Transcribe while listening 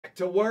Back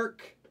to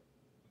work.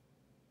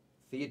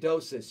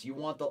 Theodosis, you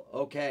want the...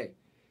 Okay.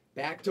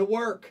 Back to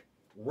work.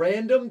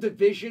 Random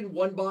Division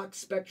 1 box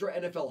Spectra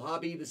NFL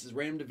Hobby. This is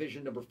Random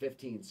Division number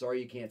 15. Sorry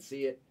you can't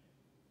see it.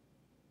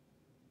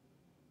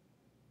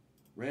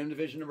 Random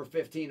Division number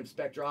 15 of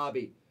Spectra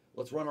Hobby.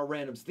 Let's run our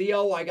randoms.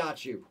 Theo, I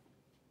got you.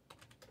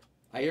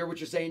 I hear what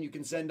you're saying. You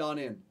can send on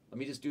in. Let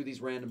me just do these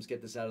randoms, get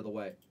this out of the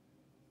way.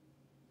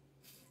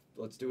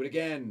 Let's do it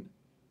again.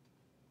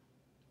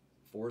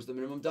 4 is the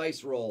minimum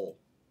dice roll.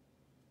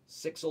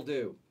 6 will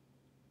do.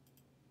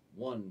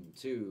 1,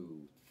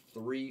 2,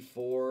 3,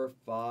 4,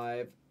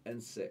 5,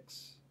 and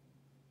 6.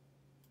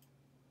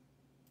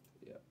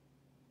 Yeah.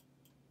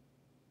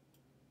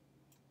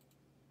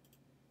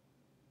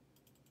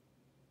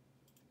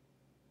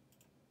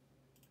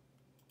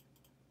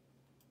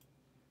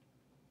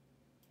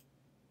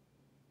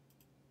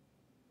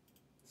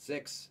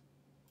 Six,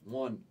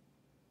 1,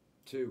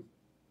 2,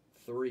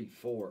 3,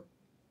 4,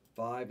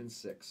 5, and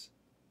 6.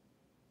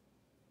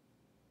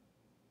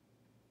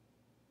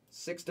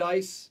 6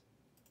 dice,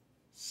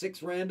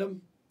 6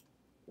 random.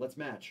 Let's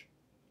match.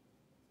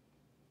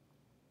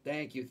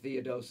 Thank you,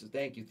 Theodosis.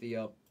 Thank you,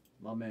 Theo.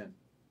 My man.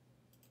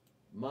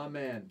 My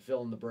man,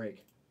 filling the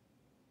break.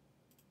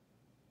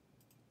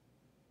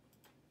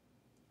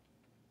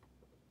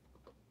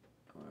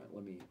 All right,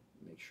 let me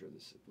make sure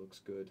this looks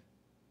good.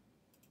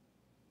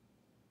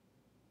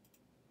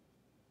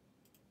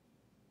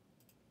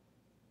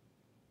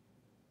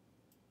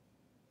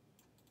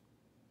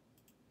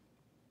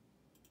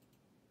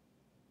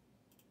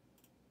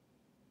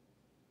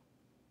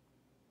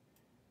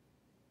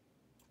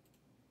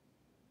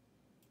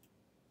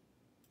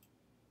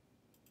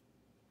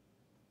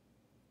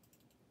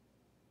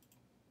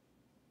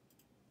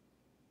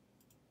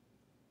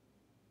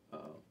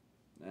 Uh-oh.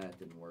 That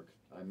didn't work.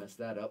 I messed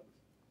that up.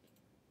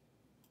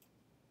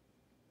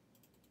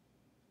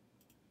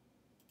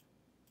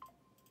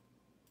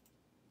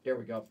 There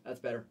we go. That's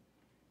better.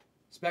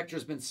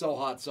 Spectra's been so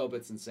hot, Soba,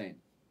 it's insane.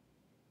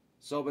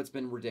 Soba, it's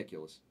been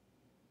ridiculous.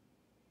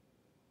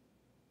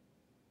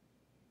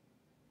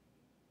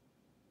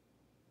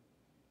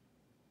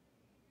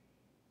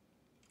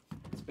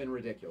 It's been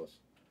ridiculous.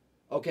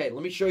 Okay,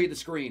 let me show you the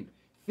screen.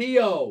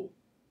 Theo.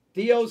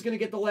 Theo's going to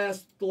get the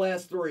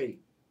last 3.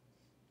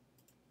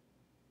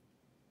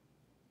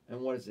 And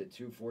what is it?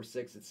 2, 4,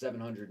 6. It's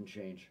 700 and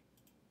change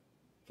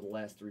for the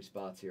last 3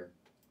 spots here.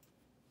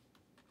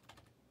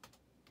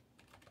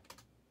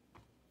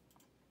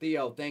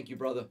 Theo, thank you,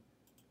 brother.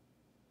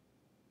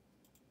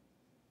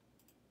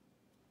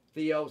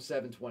 Theo,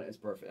 720 is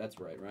perfect. That's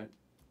right?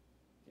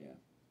 Yeah.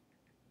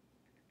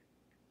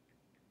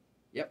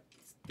 Yep.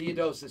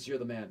 Theodosis, you're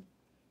the man.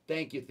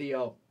 Thank you,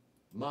 Theo.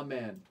 My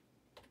man.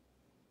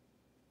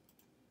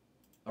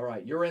 All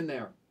right, you're in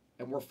there,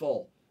 and we're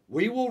full.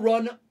 We will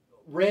run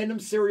random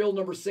serial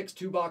number 6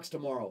 2-box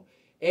tomorrow,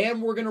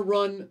 and we're going to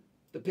run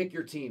the Pick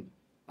Your Team.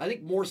 I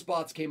think more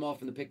spots came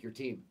off in the Pick Your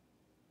Team.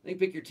 I think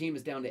Pick Your Team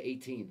is down to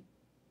 18.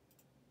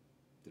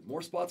 Did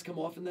more spots come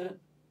off in that?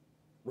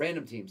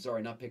 Random Team.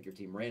 Sorry, not Pick Your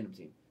Team. Random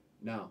Team.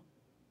 No.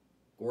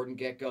 Gordon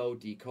Gecko,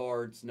 D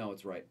Cards. No,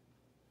 it's right.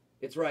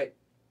 It's right.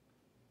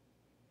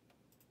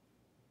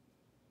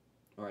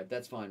 All right,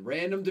 that's fine.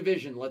 Random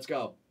Division. Let's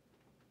go.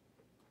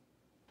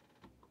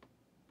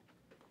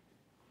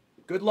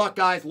 Good luck,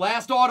 guys.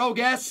 Last auto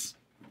guess.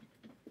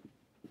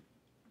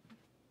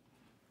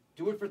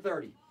 Do it for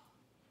 30.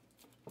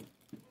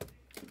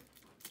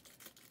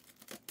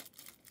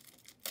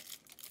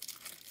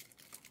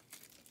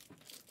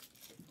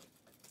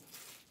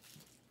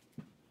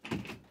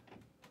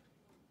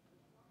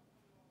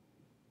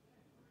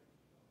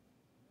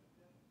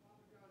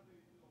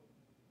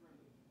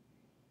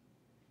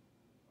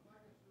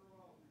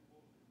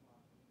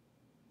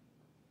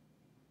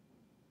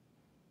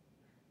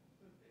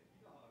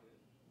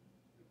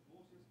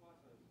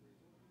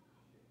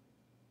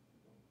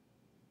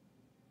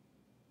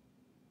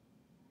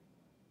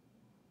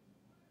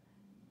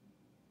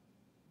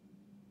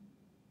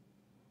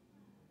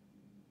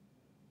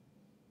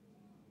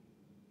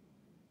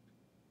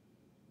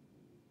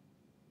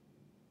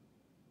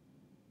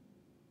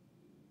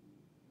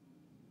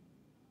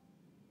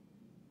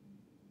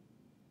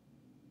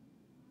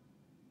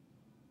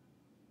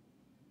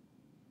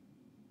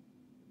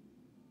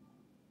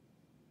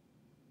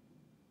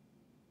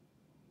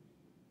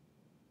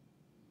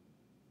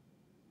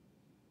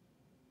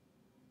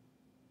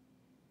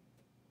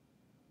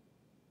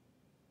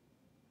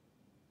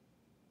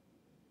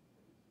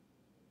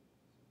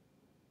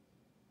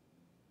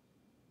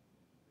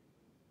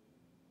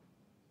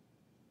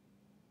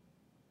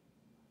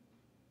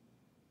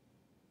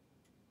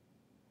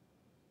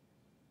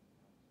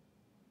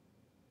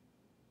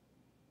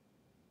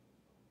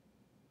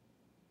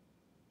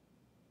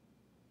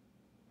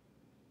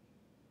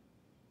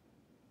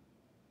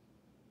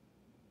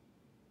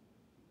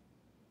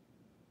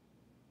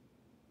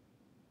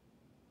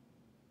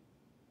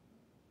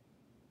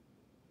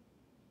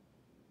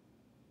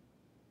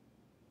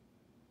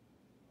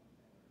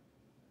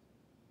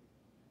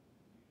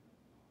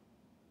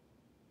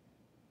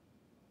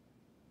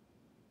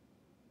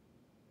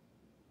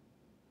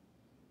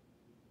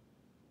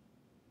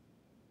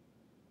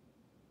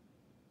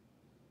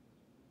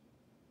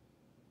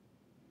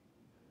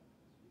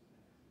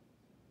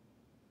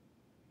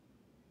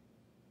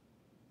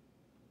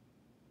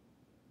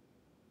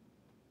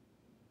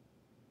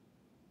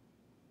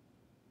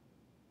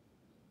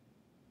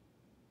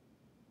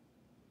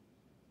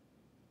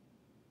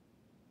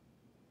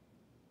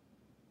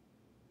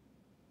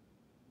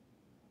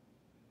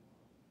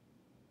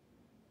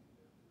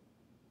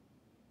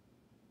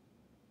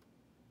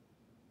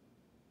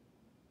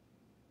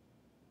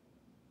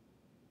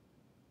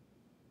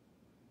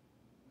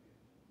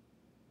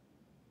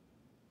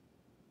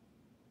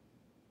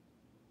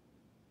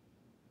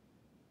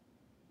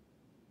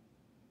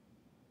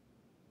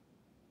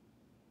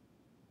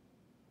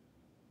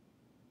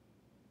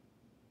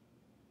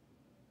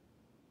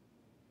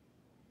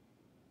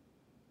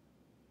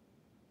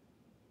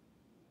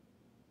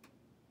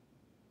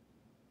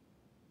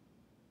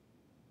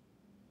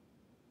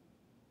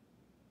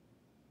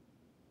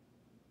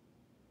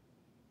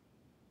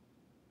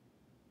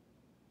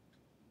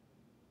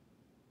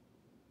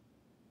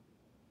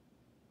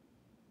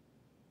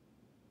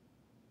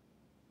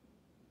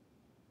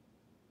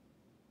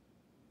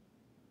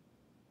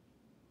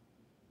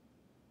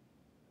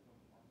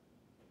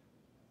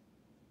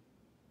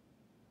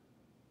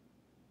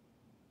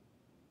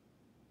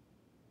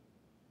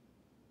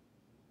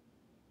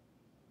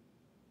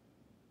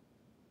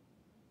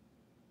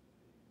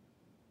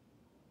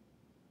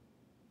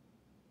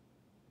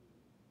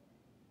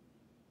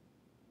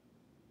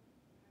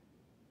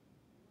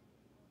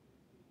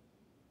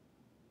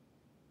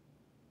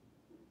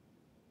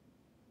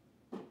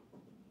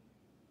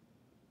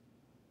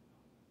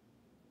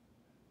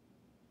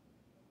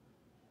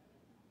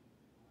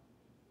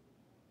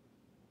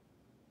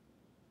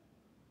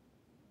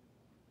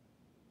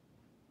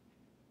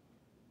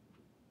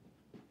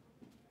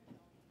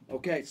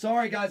 Okay,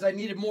 sorry guys, I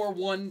needed more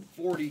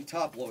 140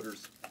 top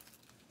loaders.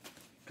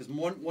 Because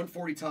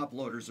 140 top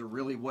loaders are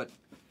really what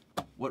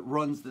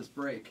runs this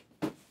break.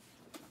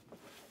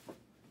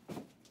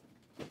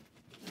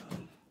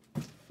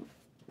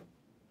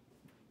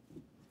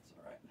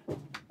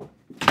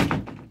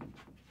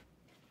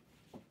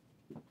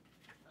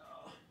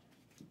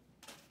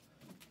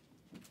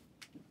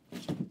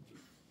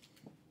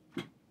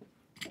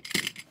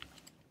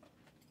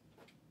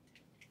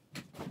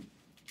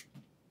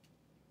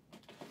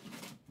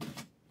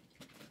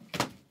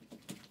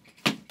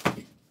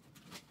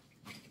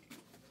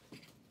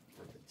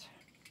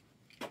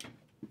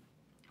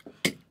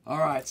 All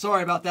right,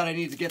 sorry about that. I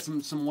need to get some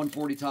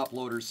 140 top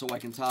loaders so I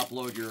can top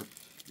load your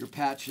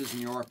patches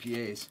and your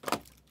RPAs.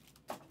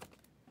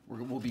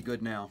 We'll be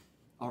good now.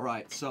 All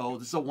right, so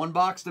this is a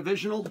one-box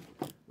divisional.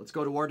 Let's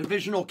go to our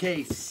divisional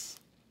case.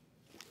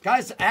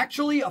 Guys,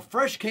 actually a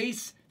fresh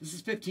case. This is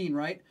 15,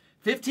 right?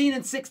 15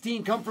 and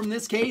 16 come from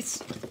this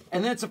case,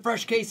 and then it's a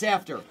fresh case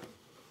after.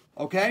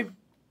 Okay?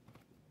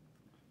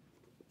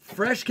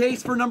 Fresh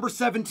case for number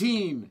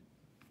 17.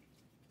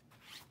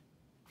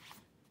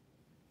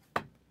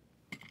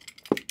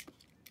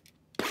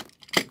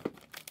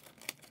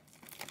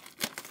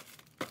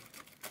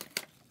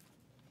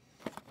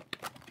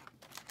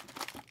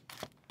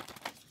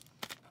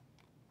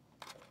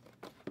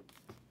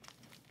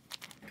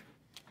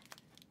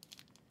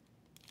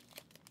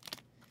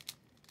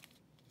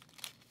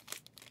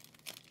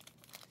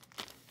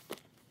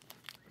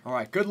 All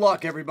right, good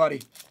luck,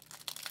 everybody.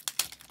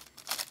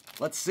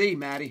 Let's see,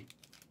 Maddie.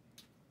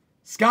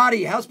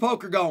 Scotty, how's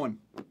poker going?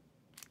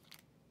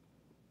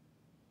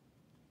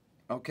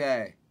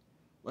 Okay,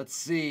 let's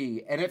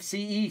see. NFC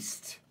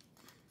East.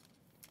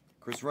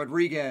 Chris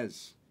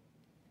Rodriguez.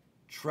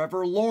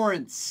 Trevor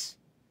Lawrence.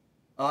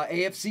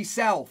 AFC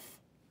South.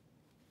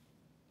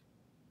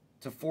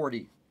 To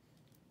 40.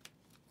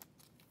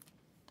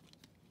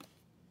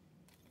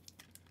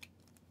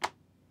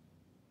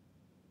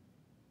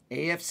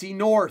 AFC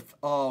North.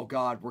 Oh,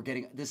 God, we're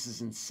getting... This is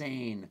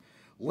insane.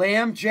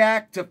 Lamb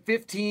Jack to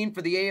 15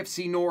 for the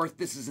AFC North.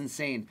 This is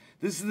insane.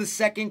 This is the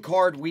second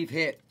card we've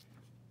hit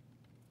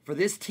for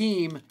this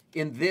team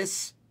in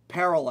this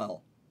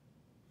parallel.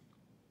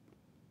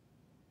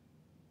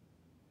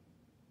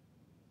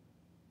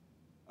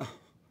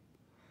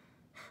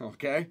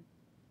 Okay.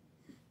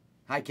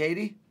 Hi,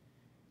 Katie.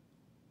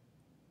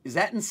 Is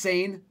that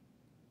insane?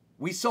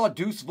 We saw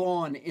Deuce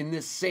Vaughn in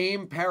this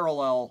same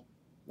parallel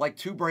like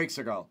 2 breaks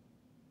ago.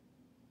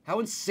 How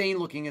insane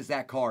looking is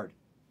that card?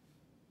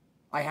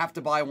 I have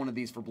to buy one of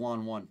these for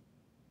Blonde 1.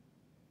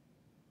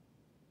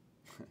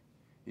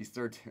 He's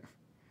 13.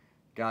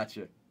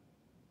 Gotcha.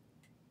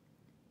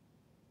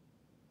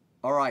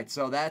 All right,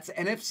 so that's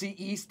NFC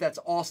East. That's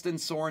Austin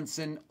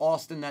Sorensen.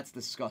 Austin, that's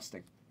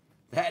disgusting.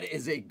 That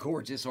is a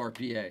gorgeous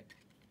RPA.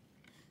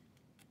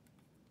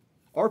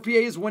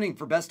 RPA is winning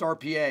for best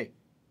RPA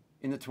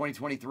in the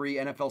 2023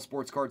 NFL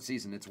sports card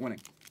season. It's winning.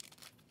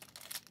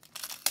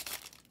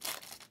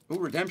 Ooh,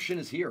 redemption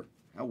is here.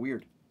 How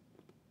weird.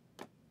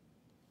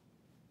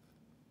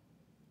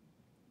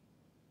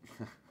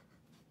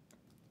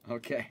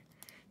 Okay.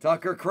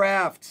 Tucker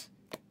Kraft.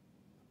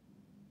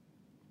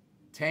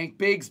 Tank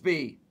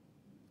Bigsby.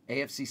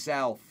 AFC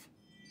South.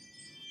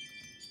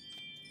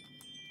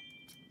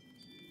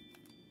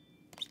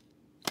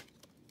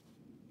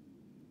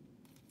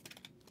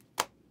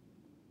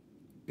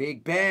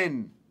 Big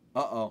Ben.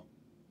 Uh-oh.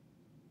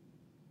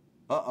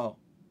 Uh-oh.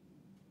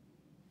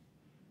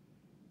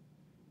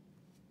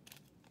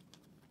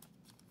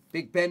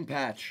 Big Ben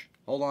patch.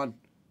 Hold on.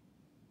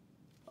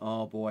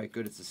 Oh, boy.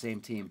 Good. It's the same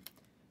team.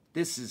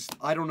 This is...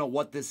 I don't know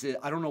what this is.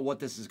 I don't know what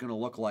this is going to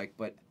look like,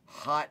 but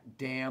hot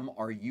damn,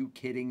 are you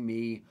kidding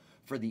me?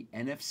 For the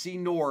NFC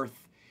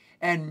North.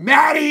 And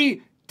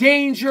Matty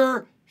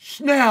Danger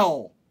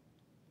Schnell.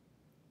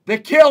 The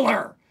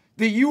killer.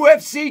 The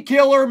UFC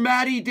killer,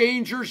 Matty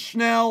Danger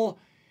Schnell,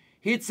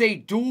 hits a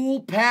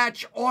dual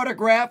patch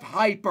autograph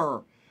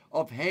hyper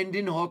of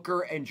Hendon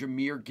Hooker and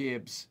Jahmyr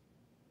Gibbs.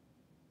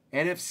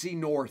 NFC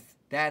North,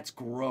 that's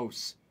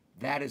gross.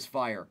 That is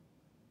fire.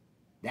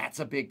 That's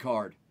a big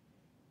card.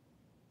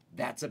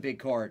 That's a big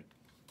card.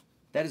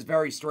 That is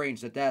very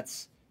strange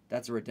that's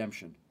a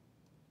redemption.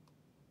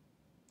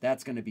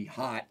 That's going to be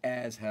hot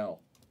as hell.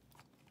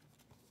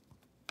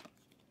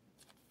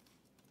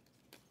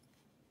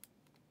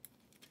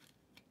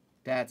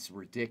 That's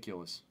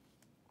ridiculous.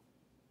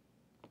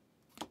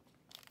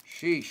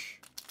 Sheesh.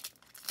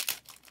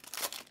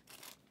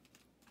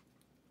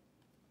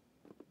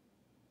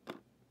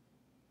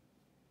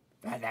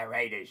 The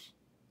Raiders.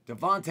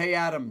 Devontae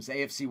Adams,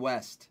 AFC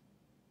West.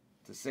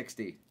 To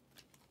 60.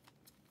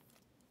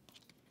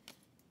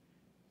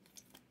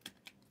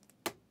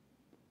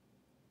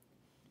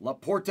 La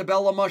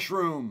Portobello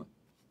Mushroom.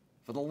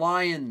 For the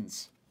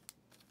Lions.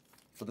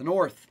 For the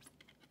North.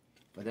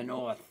 For the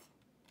North.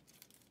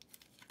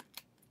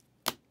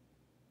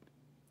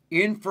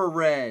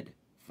 Infrared.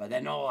 For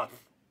the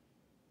North.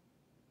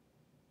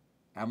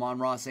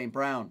 Amon-Ra St.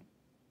 Brown.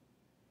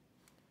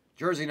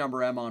 Jersey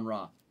number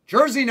Amon-Ra.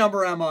 Jersey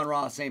number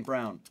Amon-Ra St.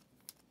 Brown.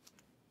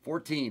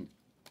 14.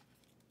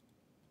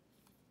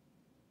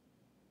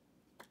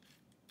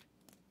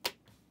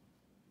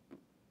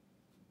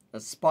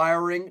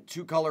 Aspiring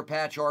two-color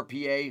patch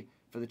RPA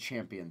for the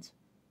champions.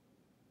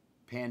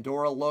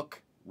 Pandora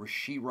look,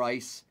 Rashee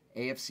Rice,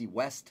 AFC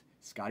West,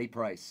 Scotty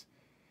Price.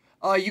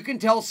 You can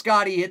tell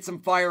Scotty hit some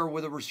fire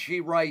with a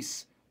Rashee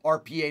Rice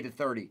RPA to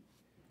 30.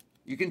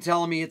 You can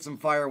tell him he hit some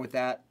fire with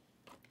that.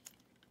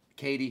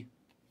 Katie.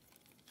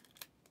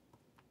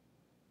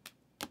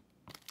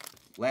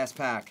 Last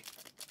pack.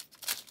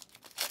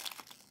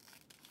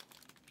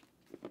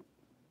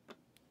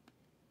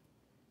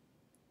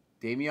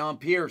 Dameon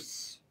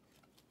Pierce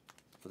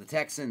for the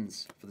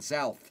Texans, for the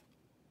South.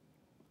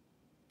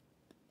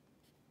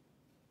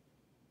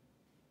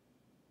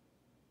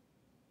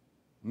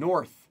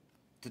 North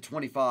to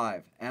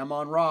 25,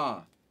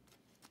 Amon-Ra.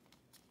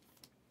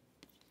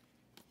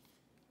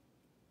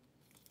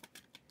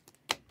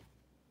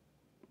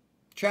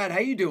 Chad, how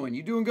you doing?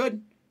 You doing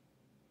good?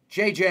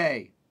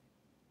 JJ,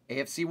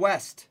 AFC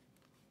West.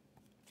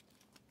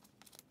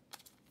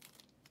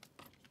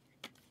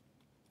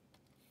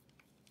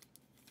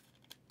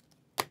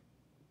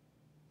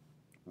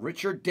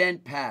 Richard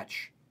Dent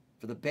patch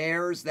for the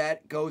Bears.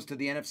 That goes to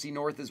the NFC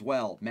North as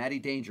well. Matty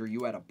Danger,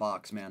 you had a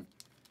box, man.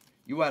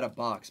 You had a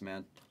box,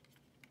 man.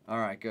 All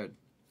right, good.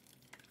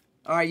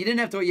 All right, you didn't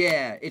have to,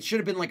 yeah. It should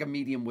have been like a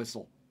medium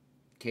whistle,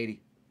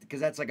 Katie, because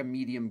that's like a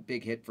medium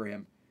big hit for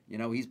him. You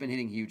know, he's been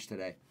hitting huge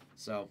today.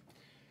 So,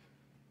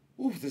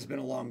 oof, this has been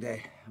a long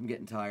day. I'm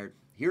getting tired.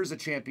 Here's a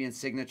champion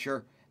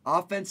signature.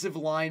 Offensive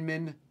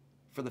lineman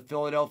for the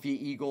Philadelphia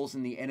Eagles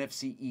in the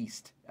NFC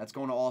East. That's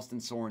going to Austin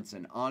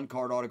Sorensen.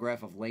 On-card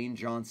autograph of Lane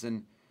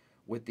Johnson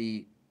with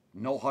the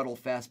no-huddle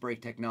fast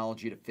break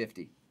technology to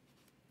 50.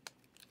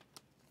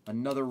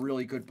 Another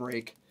really good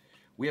break.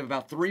 We have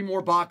about 3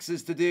 more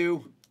boxes to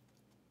do.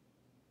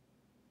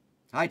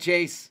 Hi,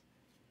 Chase.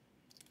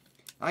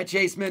 Hi,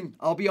 Chaseman.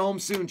 I'll be home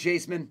soon,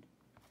 Chaseman.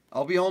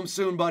 I'll be home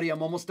soon, buddy.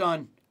 I'm almost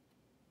done.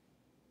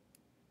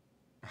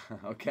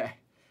 Okay.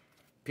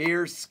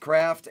 Pierce,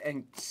 Kraft,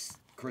 and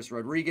Chris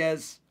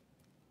Rodriguez.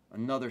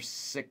 Another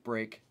sick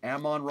break.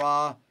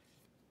 Amon-Ra.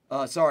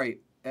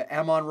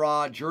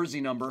 Amon-Ra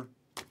jersey number.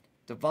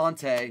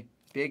 Devontae,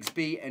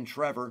 Bigsby, and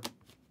Trevor.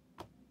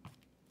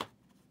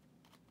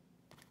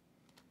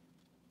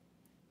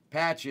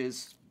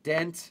 Patches,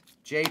 Dent,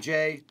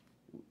 JJ,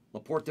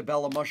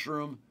 LaPortabella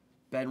Mushroom,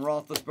 Ben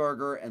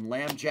Roethlisberger, and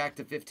Lamb Jack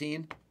to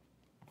 15.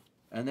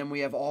 And then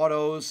we have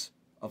autos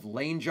of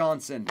Lane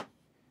Johnson.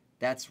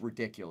 That's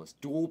ridiculous.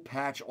 Dual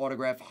patch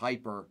autograph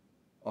hyper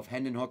of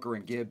Hendon Hooker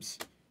and Gibbs.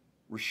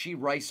 Rashee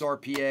Rice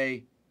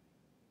RPA.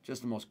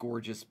 Just the most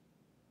gorgeous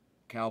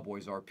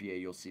Cowboys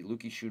RPA you'll see.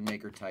 Lukey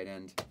Schoonmaker tight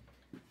end.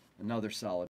 Another solid.